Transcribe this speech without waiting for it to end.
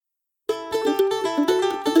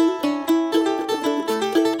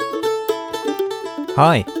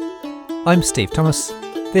Hi, I'm Steve Thomas.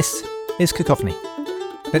 This is Cacophony.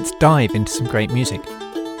 Let's dive into some great music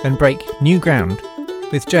and break new ground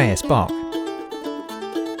with J.S. Bach.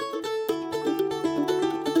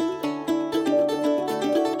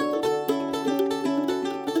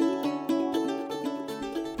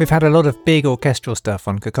 We've had a lot of big orchestral stuff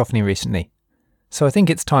on Cacophony recently, so I think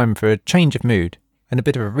it's time for a change of mood and a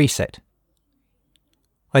bit of a reset.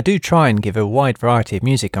 I do try and give a wide variety of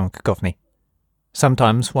music on Cacophony.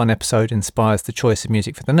 Sometimes one episode inspires the choice of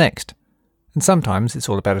music for the next, and sometimes it's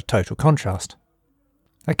all about a total contrast.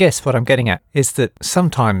 I guess what I'm getting at is that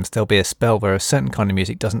sometimes there'll be a spell where a certain kind of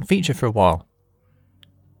music doesn't feature for a while.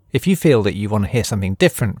 If you feel that you want to hear something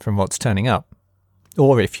different from what's turning up,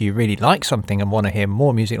 or if you really like something and want to hear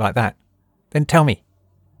more music like that, then tell me.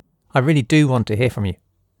 I really do want to hear from you.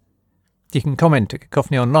 You can comment at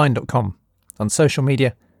cacophonyonline.com, on social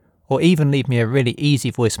media, or even leave me a really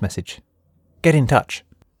easy voice message. Get in touch.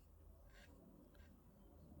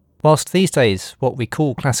 Whilst these days what we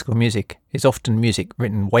call classical music is often music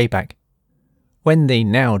written way back, when the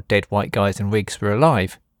now dead white guys in wigs were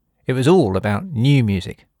alive, it was all about new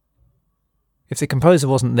music. If the composer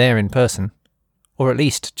wasn't there in person, or at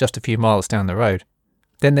least just a few miles down the road,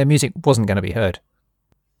 then their music wasn't going to be heard.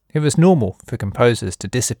 It was normal for composers to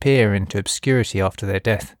disappear into obscurity after their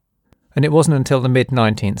death, and it wasn't until the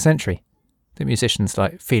mid-19th century that musicians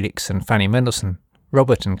like Felix and Fanny Mendelssohn,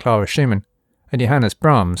 Robert and Clara Schumann, and Johannes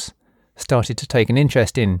Brahms started to take an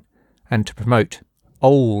interest in and to promote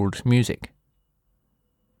old music.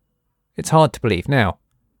 It's hard to believe now,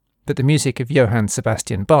 but the music of Johann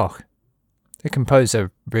Sebastian Bach, a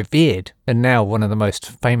composer revered and now one of the most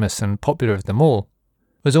famous and popular of them all,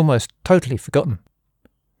 was almost totally forgotten.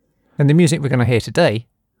 And the music we're going to hear today,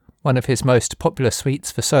 one of his most popular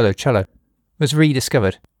suites for solo cello, was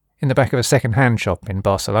rediscovered in the back of a second-hand shop in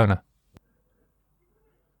Barcelona.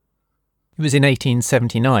 It was in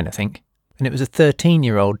 1879, I think, and it was a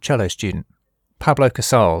 13-year-old cello student, Pablo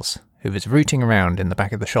Casals, who was rooting around in the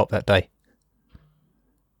back of the shop that day.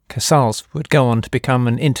 Casals would go on to become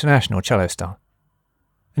an international cello star,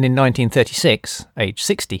 and in 1936, aged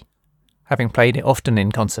 60, having played it often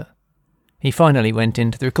in concert, he finally went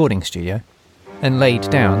into the recording studio and laid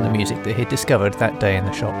down the music that he'd discovered that day in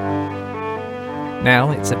the shop.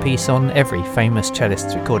 Now it's a piece on every famous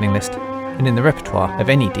cellist's recording list and in the repertoire of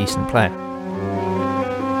any decent player.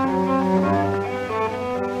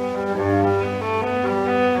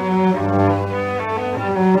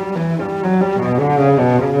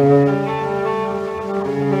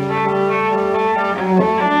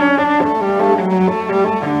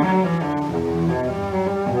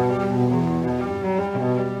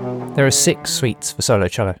 There are 6 suites for solo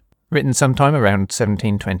cello, written sometime around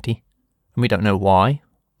 1720, and we don't know why,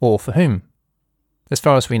 or for whom. As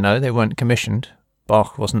far as we know, they weren't commissioned,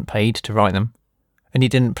 Bach wasn't paid to write them, and he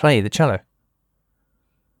didn't play the cello.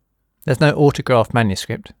 There's no autographed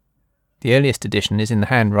manuscript. The earliest edition is in the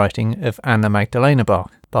handwriting of Anna Magdalena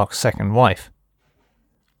Bach, Bach's second wife,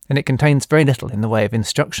 and it contains very little in the way of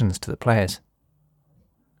instructions to the players.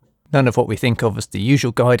 None of what we think of as the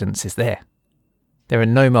usual guidance is there. There are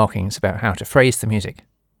no markings about how to phrase the music,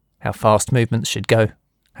 how fast movements should go,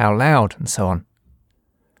 how loud, and so on.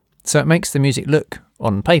 So it makes the music look,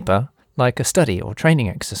 on paper, like a study or training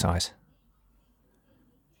exercise.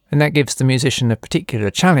 And that gives the musician a particular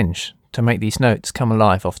challenge to make these notes come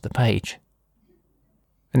alive off the page.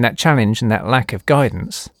 And that challenge and that lack of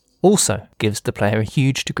guidance also gives the player a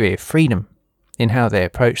huge degree of freedom in how they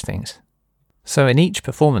approach things. So in each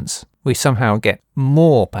performance, we somehow get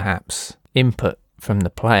more, perhaps, input from the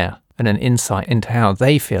player and an insight into how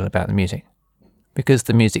they feel about the music, because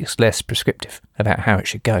the music's less prescriptive about how it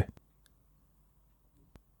should go.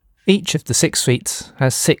 Each of the 6 suites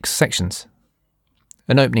has 6 sections.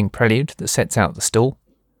 An opening prelude that sets out the stall,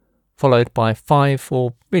 followed by 5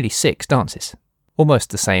 or really 6 dances,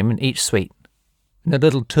 almost the same in each suite, and a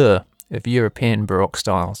little tour of European Baroque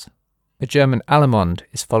styles. A German allemande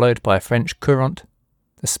is followed by a French courante,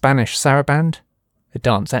 the Spanish sarabande, a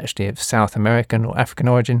dance actually of South American or African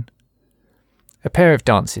origin, a pair of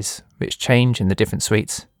dances which change in the different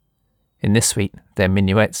suites. In this suite, they're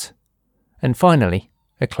minuets, and finally,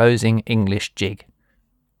 a closing English jig.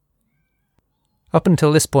 Up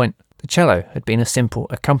until this point, the cello had been a simple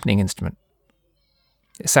accompanying instrument.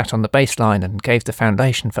 It sat on the bass line and gave the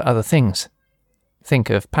foundation for other things. Think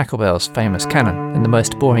of Pachelbel's famous canon and the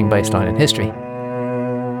most boring bass line in history.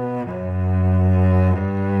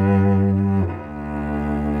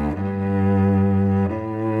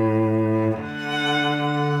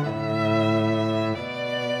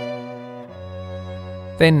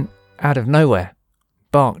 Then, out of nowhere,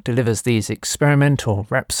 Bach delivers these experimental,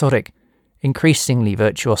 rhapsodic, increasingly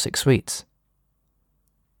virtuosic suites.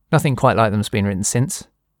 Nothing quite like them's been written since,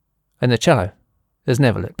 and the cello has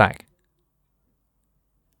never looked back.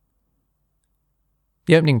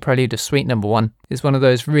 The opening prelude of Suite No. 1 is one of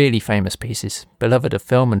those really famous pieces, beloved of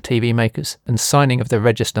film and TV makers, and signing of the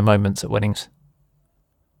register moments at weddings.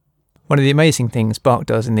 One of the amazing things Bach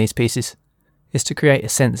does in these pieces is to create a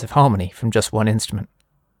sense of harmony from just one instrument.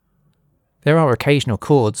 There are occasional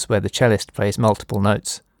chords where the cellist plays multiple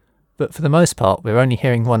notes, but for the most part we're only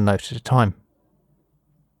hearing one note at a time.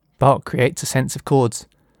 Bach creates a sense of chords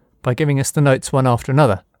by giving us the notes one after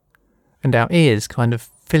another, and our ears kind of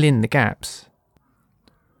fill in the gaps.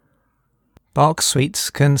 Bach's suites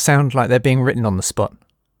can sound like they're being written on the spot.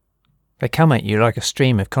 They come at you like a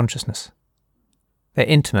stream of consciousness. They're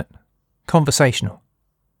intimate, conversational,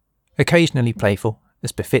 occasionally playful,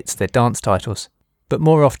 as befits their dance titles, but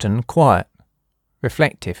more often quiet,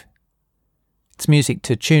 reflective. It's music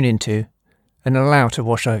to tune into and allow to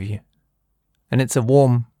wash over you, and it's a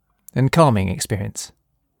warm and calming experience.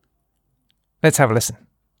 Let's have a listen.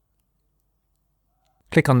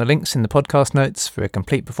 Click on the links in the podcast notes for a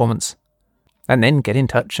complete performance, and then get in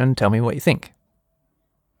touch and tell me what you think.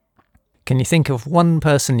 Can you think of one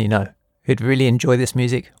person you know who'd really enjoy this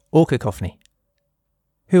music or Cacophony?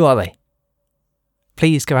 Who are they?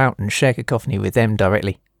 Please go out and share Cacophony with them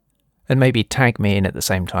directly, and maybe tag me in at the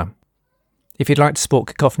same time. If you'd like to support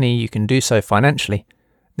Cacophony, you can do so financially.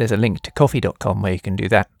 There's a link to ko-fi.com where you can do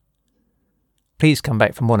that. Please come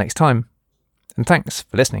back for more next time, and thanks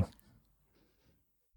for listening.